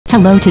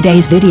Hello,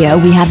 today's video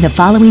we have the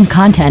following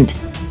content.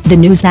 The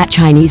news that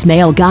Chinese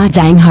male god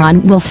Zhang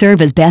Han will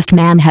serve as best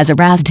man has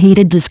aroused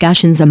heated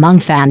discussions among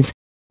fans.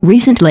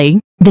 Recently,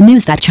 the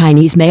news that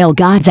Chinese male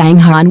god Zhang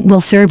Han will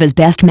serve as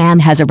best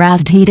man has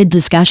aroused heated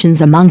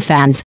discussions among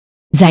fans.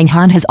 Zhang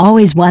Han has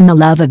always won the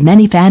love of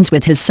many fans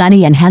with his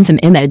sunny and handsome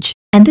image,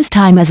 and this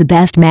time as a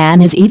best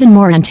man is even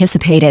more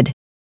anticipated.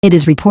 It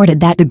is reported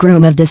that the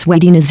groom of this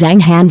wedding is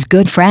Zhang Han's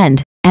good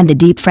friend, and the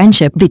deep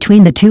friendship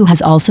between the two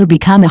has also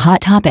become a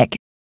hot topic.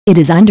 It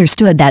is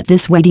understood that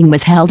this wedding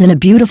was held in a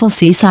beautiful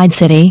seaside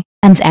city,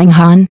 and Zhang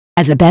Han,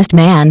 as a best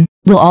man,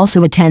 will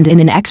also attend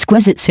in an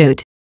exquisite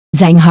suit.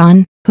 Zhang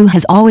Han, who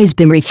has always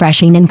been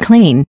refreshing and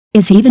clean,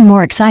 is even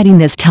more exciting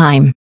this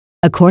time.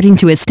 According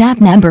to a staff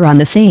member on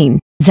the scene,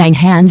 Zhang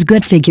Han's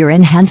good figure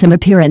and handsome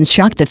appearance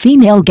shocked the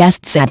female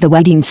guests at the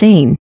wedding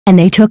scene, and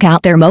they took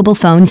out their mobile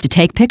phones to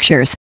take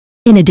pictures.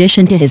 In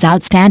addition to his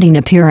outstanding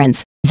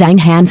appearance, Zhang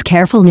Han's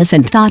carefulness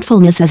and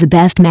thoughtfulness as a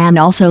best man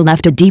also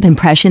left a deep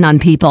impression on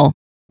people.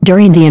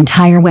 During the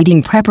entire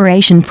wedding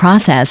preparation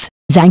process,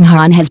 Zhang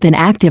Han has been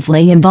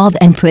actively involved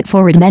and put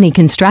forward many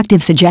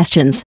constructive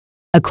suggestions.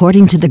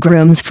 According to the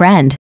groom's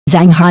friend,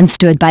 Zhang Han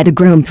stood by the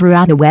groom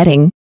throughout the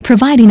wedding,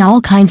 providing all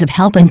kinds of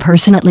help and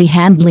personally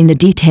handling the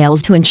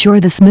details to ensure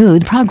the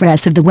smooth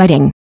progress of the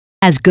wedding.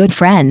 As good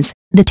friends,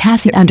 the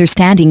tacit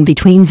understanding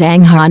between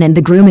Zhang Han and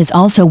the groom is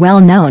also well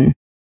known.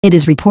 It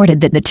is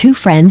reported that the two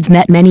friends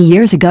met many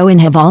years ago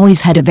and have always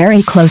had a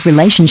very close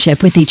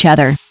relationship with each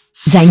other.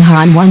 Zhang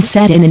Han once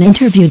said in an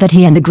interview that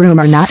he and the groom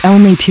are not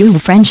only pure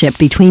friendship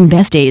between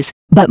besties,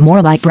 but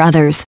more like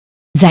brothers.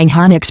 Zhang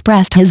Han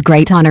expressed his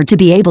great honor to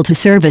be able to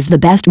serve as the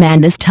best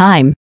man this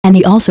time, and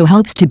he also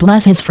hopes to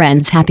bless his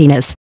friend's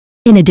happiness.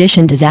 In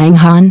addition to Zhang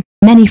Han,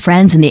 many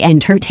friends in the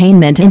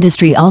entertainment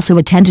industry also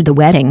attended the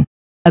wedding.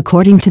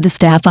 According to the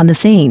staff on the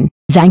scene,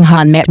 Zhang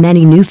Han met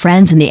many new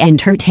friends in the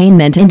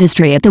entertainment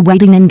industry at the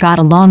wedding and got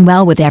along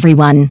well with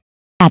everyone.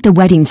 At the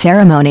wedding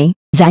ceremony,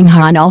 Zhang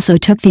Han also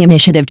took the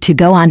initiative to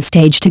go on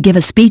stage to give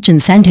a speech and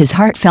send his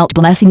heartfelt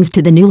blessings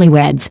to the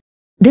newlyweds.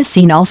 This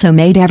scene also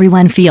made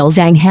everyone feel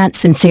Zhang Han's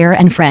sincere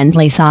and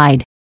friendly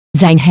side.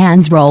 Zhang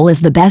Han's role as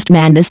the best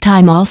man this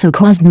time also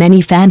caused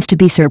many fans to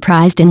be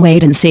surprised and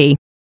wait and see.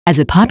 As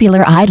a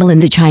popular idol in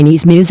the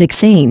Chinese music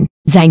scene,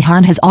 Zhang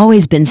Han has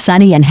always been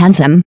sunny and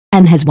handsome,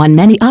 and has won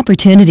many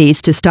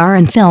opportunities to star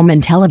in film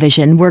and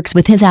television works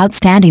with his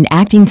outstanding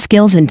acting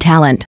skills and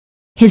talent.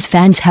 His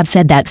fans have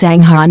said that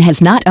Zhang Han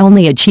has not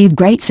only achieved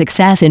great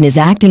success in his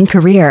acting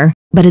career,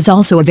 but is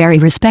also a very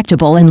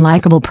respectable and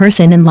likable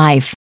person in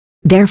life.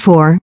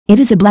 Therefore, it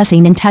is a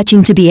blessing and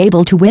touching to be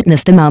able to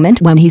witness the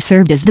moment when he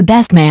served as the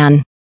best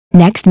man.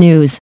 Next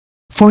news.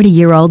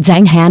 40-year-old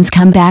Zhang Han's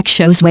comeback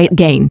shows weight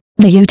gain.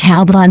 Liu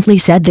Tao bluntly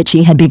said that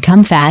she had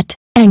become fat,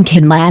 and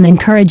Qin Lan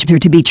encouraged her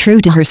to be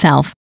true to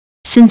herself.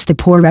 Since the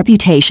poor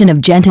reputation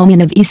of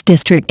Gentleman of East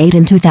District 8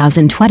 in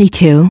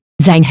 2022,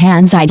 Zhang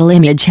Han's idol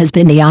image has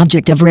been the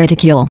object of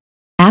ridicule.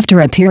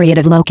 After a period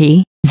of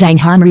low-key, Zhang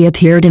Han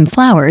reappeared in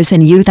Flowers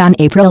and Youth on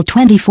April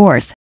 24.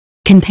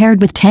 Compared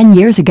with 10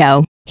 years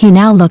ago, he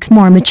now looks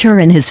more mature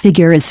and his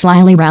figure is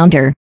slightly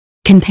rounder.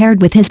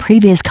 Compared with his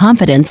previous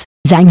confidence,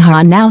 Zhang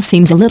Han now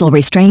seems a little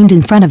restrained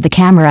in front of the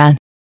camera.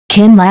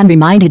 Qin Lan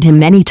reminded him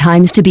many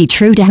times to be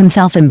true to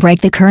himself and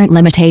break the current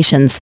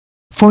limitations.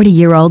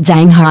 40-year-old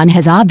Zhang Han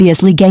has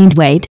obviously gained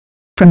weight.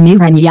 From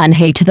Muren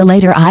Yunhei to the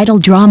later idol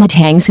drama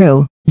Tang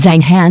Su,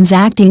 Zhang Han's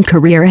acting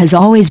career has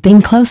always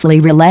been closely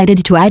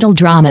related to idol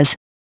dramas.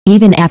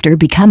 Even after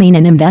becoming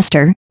an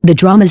investor, the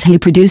dramas he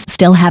produced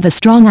still have a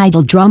strong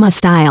idol drama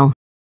style.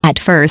 At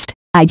first,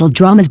 idol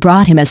dramas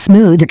brought him a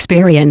smooth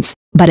experience,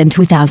 but in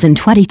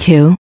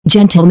 2022,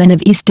 Gentleman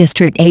of East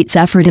District 8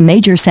 suffered a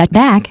major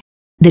setback.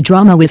 The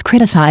drama was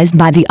criticized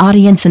by the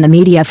audience and the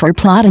media for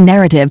plot and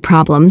narrative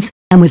problems,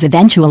 and was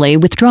eventually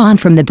withdrawn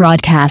from the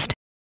broadcast.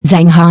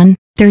 Zhang Han,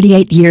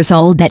 38 years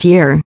old that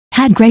year,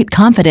 had great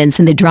confidence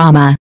in the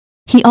drama.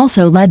 He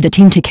also led the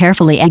team to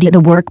carefully edit the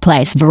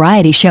workplace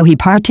variety show he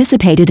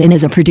participated in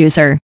as a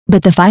producer,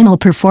 but the final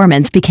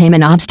performance became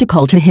an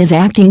obstacle to his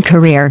acting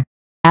career.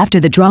 After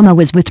the drama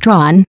was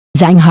withdrawn,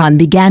 Zhang Han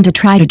began to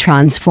try to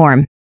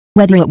transform.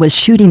 Whether it was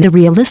shooting the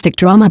realistic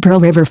drama Pearl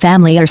River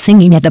Family or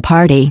singing at the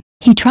party,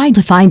 he tried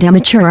to find a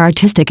mature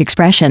artistic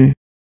expression.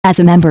 As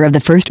a member of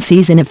the first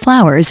season of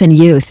Flowers and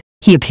Youth,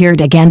 he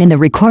appeared again in the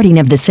recording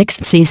of the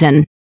 6th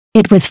season.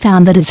 It was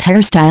found that his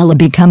hairstyle had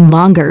become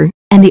longer,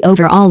 and the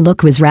overall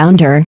look was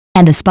rounder,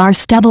 and the sparse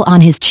stubble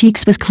on his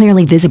cheeks was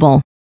clearly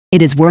visible.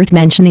 It is worth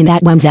mentioning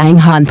that when Zhang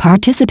Han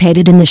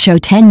participated in the show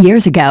 10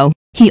 years ago,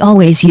 he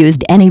always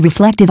used any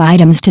reflective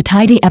items to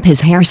tidy up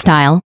his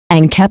hairstyle,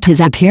 and kept his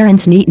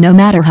appearance neat no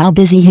matter how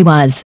busy he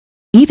was.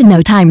 Even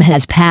though time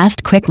has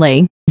passed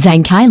quickly,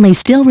 Zhang Kaili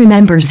still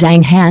remembers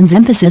Zhang Han's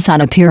emphasis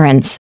on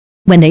appearance.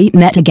 When they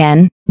met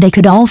again, they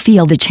could all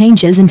feel the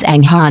changes in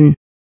Zhang Han.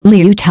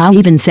 Liu Tao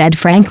even said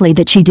frankly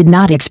that she did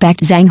not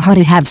expect Zhang Han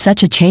to have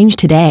such a change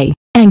today,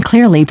 and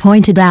clearly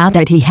pointed out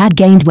that he had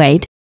gained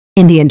weight.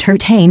 In the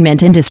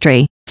entertainment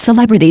industry,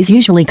 celebrities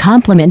usually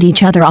compliment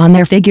each other on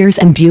their figures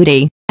and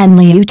beauty, and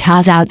Liu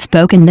Tao's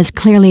outspokenness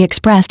clearly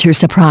expressed her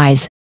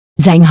surprise.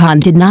 Zhang Han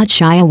did not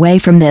shy away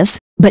from this,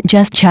 but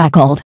just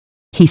chuckled.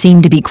 He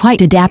seemed to be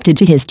quite adapted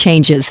to his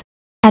changes.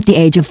 At the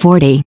age of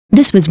 40,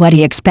 this was what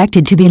he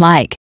expected to be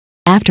like.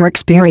 After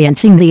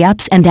experiencing the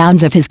ups and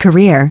downs of his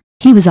career,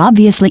 he was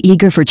obviously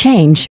eager for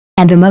change,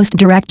 and the most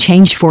direct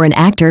change for an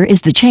actor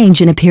is the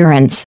change in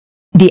appearance.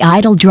 The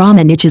idol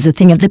drama niche is a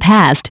thing of the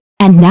past,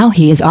 and now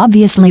he is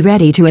obviously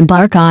ready to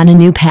embark on a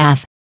new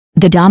path.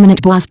 The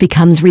dominant boss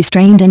becomes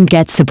restrained and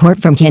gets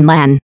support from Qin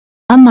Lan.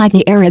 Unlike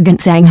the arrogant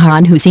Zhang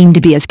Han who seemed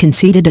to be as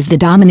conceited as the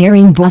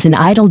domineering boss in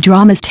idol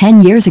dramas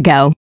 10 years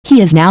ago, he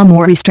is now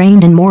more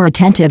restrained and more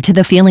attentive to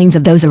the feelings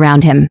of those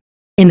around him.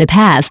 In the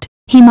past,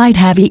 he might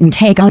have eaten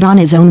takeout on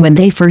his own when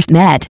they first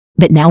met,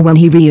 but now when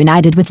he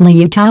reunited with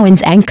Liu Tao and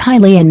Zhang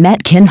Kaili and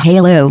met Qin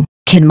Hailu,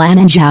 Qin Lan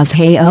and Zhao's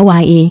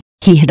Haoye,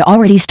 he had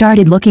already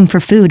started looking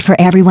for food for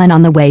everyone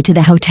on the way to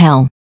the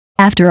hotel.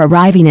 After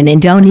arriving in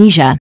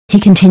Indonesia, he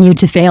continued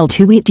to fail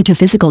to eat due to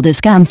physical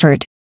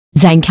discomfort.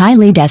 Zhang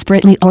Kaili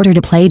desperately ordered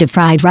a plate of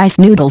fried rice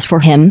noodles for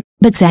him,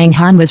 but Zhang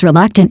Han was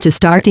reluctant to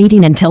start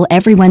eating until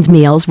everyone's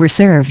meals were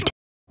served.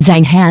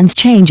 Zhang Han's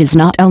change is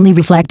not only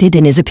reflected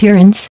in his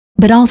appearance,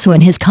 but also in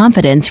his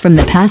confidence from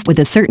the past with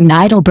a certain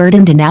idol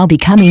burden to now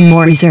becoming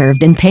more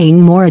reserved and paying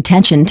more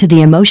attention to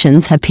the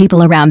emotions of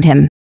people around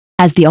him.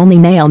 As the only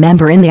male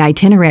member in the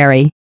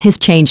itinerary, his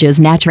changes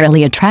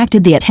naturally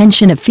attracted the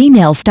attention of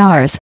female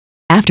stars.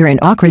 After an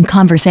awkward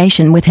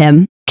conversation with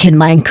him, Qin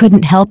Lan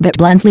couldn't help but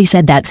bluntly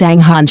said that Zhang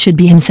Han should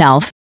be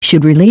himself,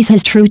 should release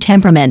his true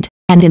temperament,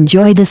 and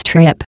enjoy this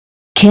trip.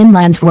 Qin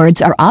Lan's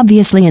words are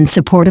obviously in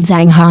support of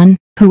Zhang Han,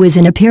 who is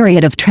in a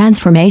period of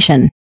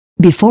transformation.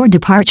 Before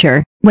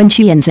departure, when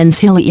she and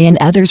Zhenxili and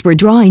others were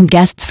drawing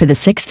guests for the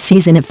 6th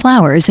season of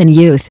Flowers and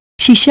Youth,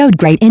 she showed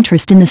great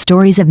interest in the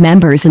stories of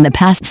members in the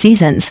past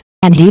seasons,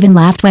 and even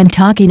laughed when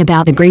talking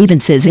about the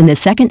grievances in the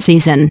 2nd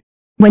season.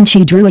 When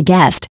she drew a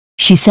guest,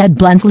 she said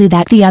bluntly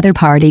that the other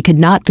party could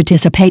not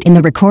participate in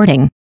the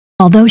recording.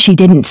 Although she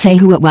didn't say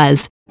who it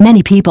was,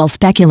 many people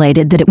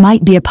speculated that it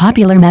might be a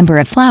popular member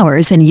of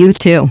Flowers and Youth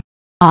too.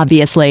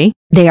 Obviously,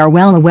 they are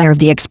well aware of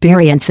the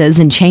experiences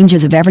and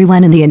changes of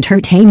everyone in the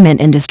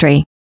entertainment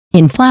industry.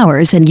 In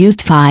Flowers and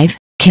Youth 5,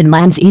 Qin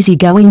Lan's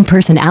easygoing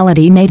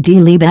personality made Di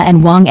Liba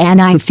and Wang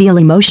Anai feel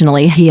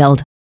emotionally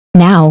healed.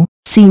 Now,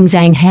 seeing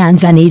Zhang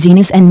Han's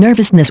uneasiness and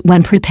nervousness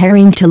when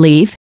preparing to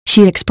leave,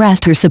 she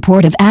expressed her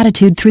supportive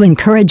attitude through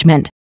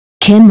encouragement.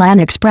 Qin Lan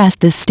expressed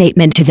this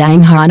statement to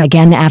Zhang Han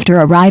again after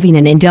arriving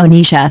in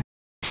Indonesia.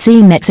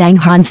 Seeing that Zhang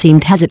Han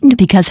seemed hesitant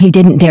because he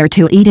didn't dare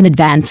to eat in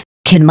advance,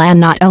 Qin Lan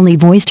not only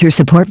voiced her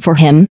support for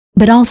him,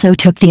 but also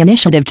took the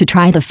initiative to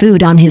try the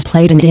food on his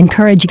plate and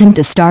encouraged him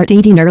to start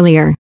eating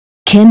earlier.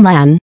 Qin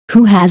Lan,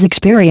 who has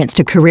experienced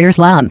a career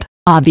slump,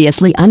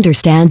 obviously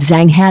understands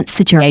Zhang Han's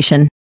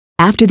situation.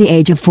 After the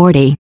age of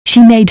 40,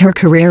 she made her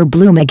career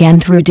bloom again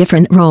through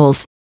different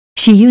roles.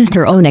 She used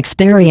her own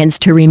experience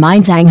to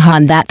remind Zhang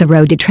Han that the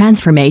road to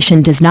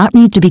transformation does not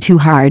need to be too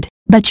hard,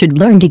 but should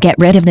learn to get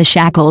rid of the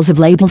shackles of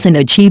labels and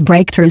achieve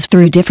breakthroughs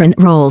through different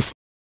roles.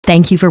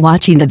 Thank you for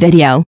watching the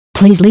video.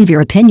 Please leave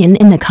your opinion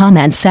in the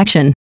comments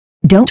section.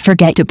 Don't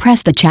forget to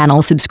press the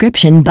channel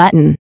subscription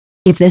button.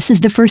 If this is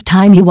the first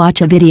time you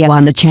watch a video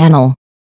on the channel,